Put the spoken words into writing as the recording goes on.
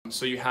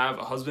So you have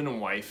a husband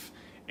and wife,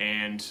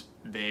 and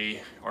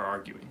they are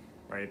arguing,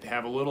 right? They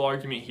have a little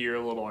argument here,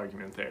 a little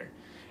argument there,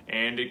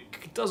 and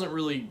it doesn't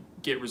really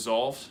get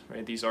resolved,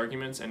 right? These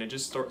arguments, and it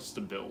just starts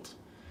to build.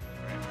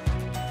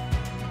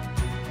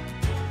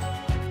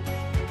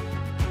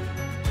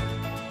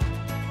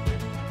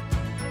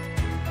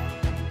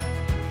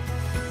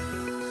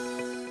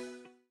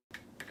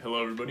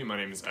 Hello everybody, my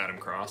name is Adam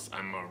Cross.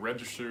 I'm a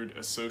registered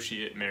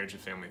associate marriage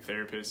and family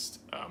therapist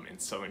in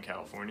Southern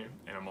California,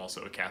 and I'm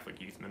also a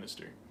Catholic youth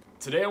minister.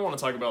 Today I want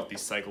to talk about the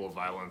cycle of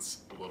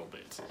violence a little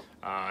bit.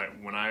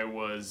 When I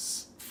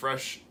was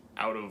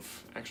I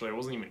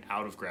wasn't even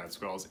out of grad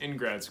school, I was in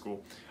grad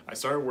school, I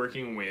started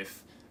working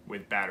with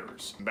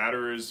batterers.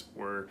 Batterers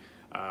were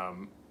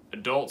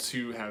adults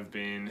who have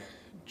been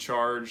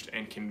charged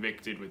and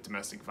convicted with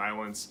domestic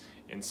violence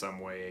in some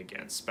way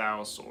against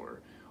spouse or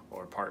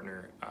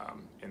partner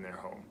in their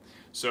home.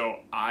 So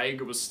I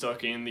was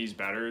stuck in these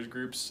batterers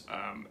groups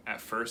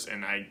at first,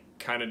 and I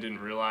kind of didn't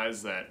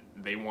realize that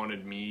they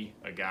wanted me,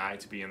 a guy,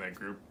 to be in that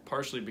group,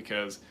 partially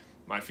because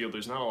my field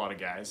there's not a lot of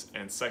guys,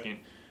 and second,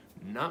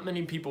 not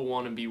many people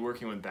want to be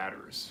working with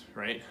batterers,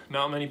 right?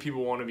 Not many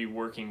people want to be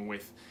working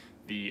with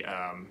the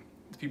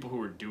people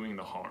who are doing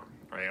the harm,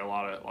 right? A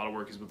lot of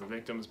work is with the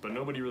victims, but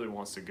nobody really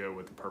wants to go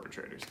with the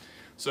perpetrators.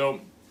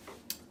 So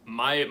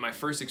my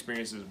first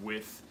experiences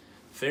with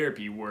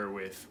therapy were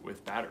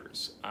with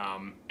batterers,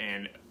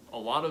 and a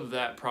lot of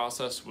that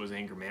process was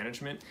anger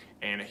management,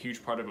 and a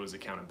huge part of it was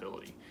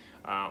accountability.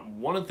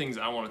 One of the things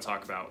I want to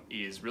talk about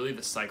is really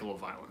the cycle of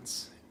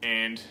violence,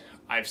 and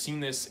I've seen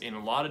this in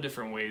a lot of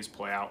different ways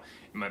play out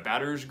in my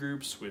batterers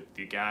groups with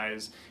the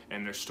guys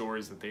and their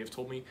stories that they've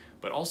told me,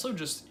 but also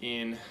just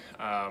in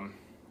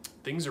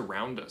things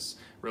around us,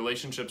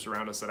 relationships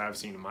around us that I've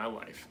seen in my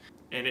life.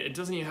 And it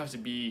doesn't even have to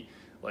be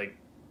like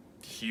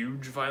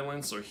huge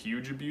violence or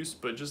huge abuse,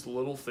 but just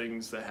little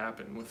things that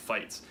happen with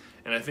fights.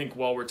 And I think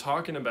while we're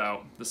talking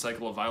about the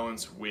cycle of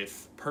violence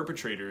with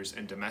perpetrators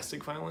and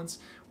domestic violence,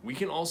 we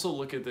can also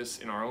look at this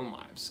in our own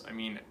lives. I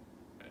mean,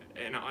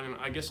 and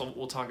I guess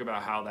we'll talk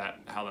about how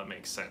that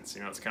makes sense.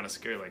 You know, it's kind of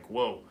scary, like,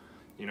 whoa,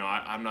 you know,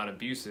 I'm not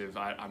abusive,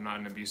 I'm not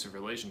in an abusive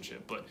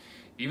relationship. But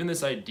even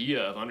this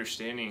idea of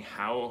understanding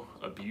how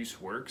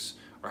abuse works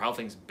or how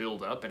things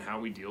build up and how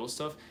we deal with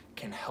stuff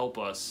can help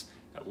us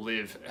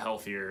live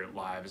healthier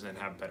lives and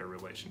have better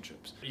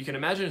relationships. You can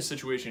imagine a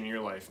situation in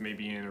your life,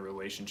 maybe in a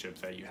relationship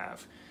that you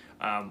have,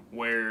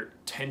 where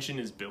tension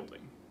is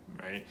building,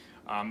 right?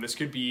 This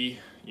could be,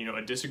 you know,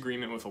 a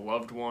disagreement with a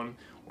loved one,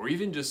 or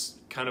even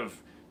just kind of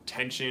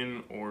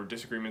tension or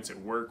disagreements at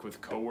work with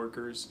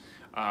coworkers.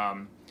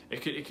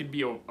 It could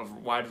be a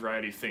wide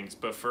variety of things,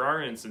 but for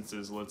our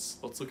instances, let's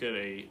look at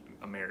a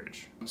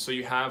marriage. So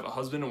you have a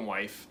husband and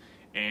wife,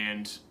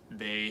 and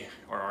they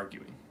are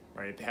arguing,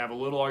 right? They have a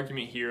little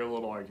argument here, a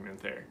little argument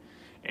there,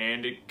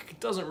 and it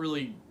doesn't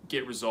really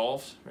get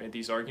resolved, right?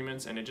 These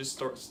arguments, and it just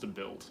starts to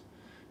build,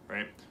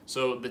 right?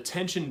 So the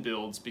tension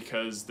builds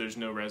because there's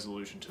no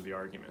resolution to the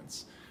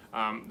arguments.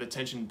 The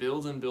tension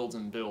builds and builds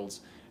and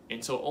builds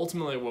until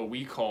ultimately what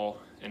we call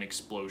an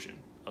explosion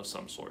of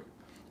some sort,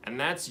 and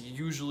that's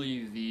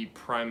usually the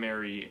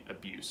primary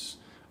abuse.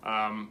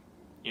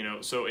 You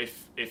know, so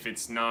if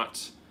it's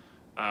not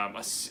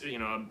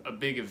a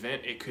big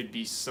event, it could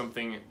be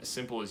something as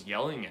simple as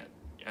yelling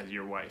at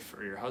your wife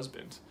or your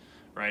husband,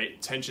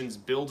 right? Tension's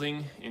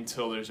building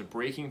until there's a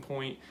breaking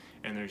point,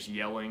 and there's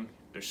yelling,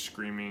 there's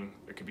screaming,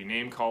 there could be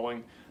name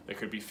calling, there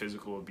could be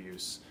physical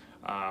abuse,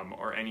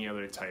 or any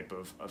other type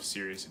of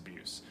serious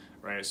abuse,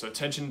 right? So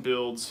tension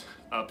builds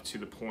up to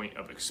the point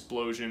of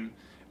explosion.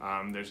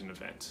 There's an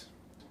event.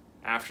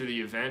 After the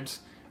event,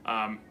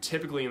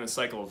 typically in the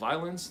cycle of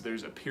violence,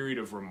 there's a period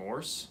of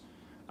remorse,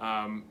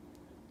 and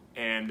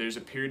there's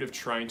a period of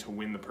trying to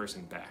win the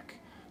person back.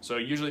 So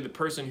usually the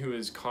person who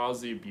has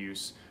caused the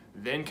abuse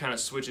then kind of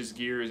switches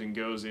gears and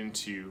goes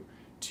into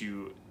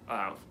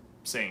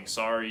saying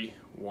sorry,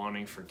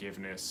 wanting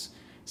forgiveness,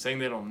 saying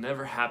that it'll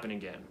never happen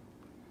again,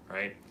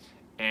 right?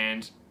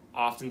 And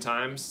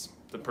oftentimes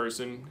the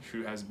person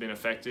who has been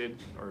affected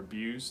or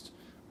abused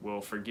will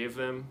forgive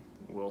them,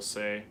 will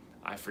say,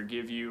 I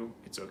forgive you,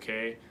 it's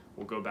okay,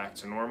 we'll go back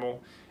to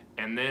normal.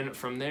 And then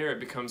from there it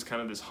becomes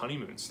kind of this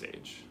honeymoon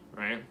stage,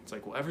 right? It's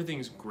like, well,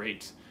 everything's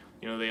great.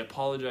 You know, they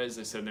apologized,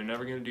 they said they're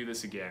never going to do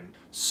this again.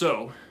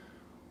 So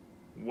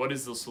what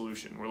is the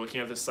solution? We're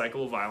looking at this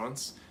cycle of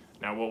violence.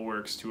 Now what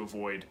works to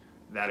avoid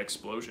that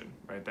explosion,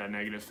 right? That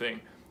negative thing.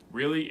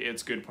 Really,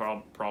 it's good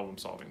problem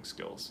solving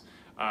skills.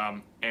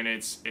 And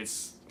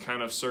it's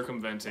kind of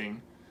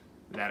circumventing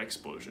that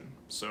explosion.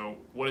 So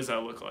what does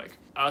that look like?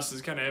 Us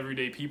as kind of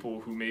everyday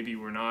people who maybe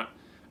we're not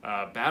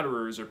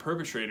batterers or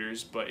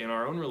perpetrators, but in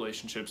our own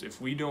relationships,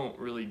 if we don't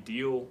really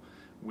deal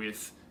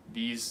with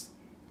these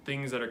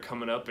things that are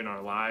coming up in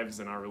our lives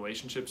and our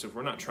relationships, if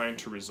we're not trying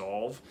to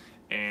resolve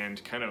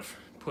and kind of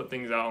put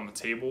things out on the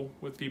table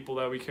with people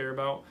that we care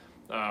about,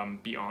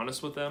 be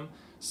honest with them,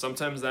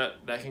 sometimes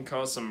that can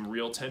cause some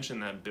real tension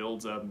that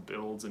builds up,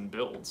 builds, and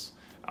builds.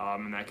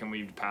 And that can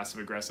lead to passive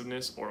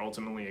aggressiveness or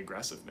ultimately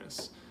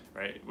aggressiveness,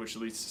 right? Which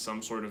leads to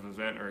some sort of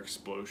event or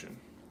explosion.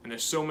 And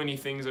there's so many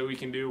things that we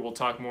can do. We'll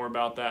talk more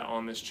about that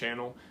on this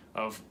channel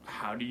of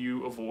how do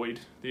you avoid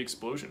the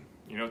explosion.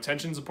 You know,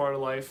 tension's a part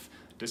of life,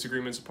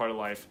 disagreement's a part of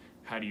life.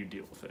 How do you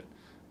deal with it?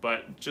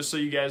 But just so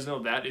you guys know,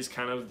 that is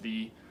kind of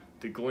the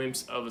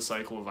glimpse of a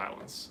cycle of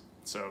violence.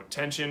 So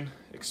tension,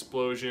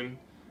 explosion,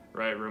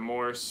 right?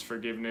 Remorse,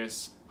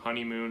 forgiveness,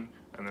 honeymoon,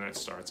 and then it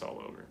starts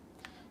all over.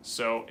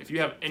 So if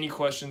you have any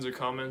questions or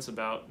comments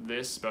about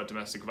this, about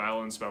domestic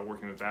violence, about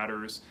working with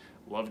batterers,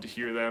 love to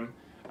hear them.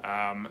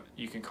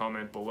 You can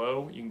comment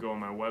below. You can go on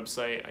my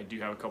website. I do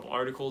have a couple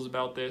articles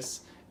about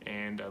this,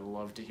 and I'd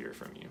love to hear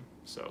from you.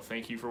 So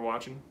thank you for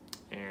watching,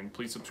 and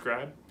please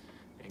subscribe,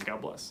 and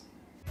God bless.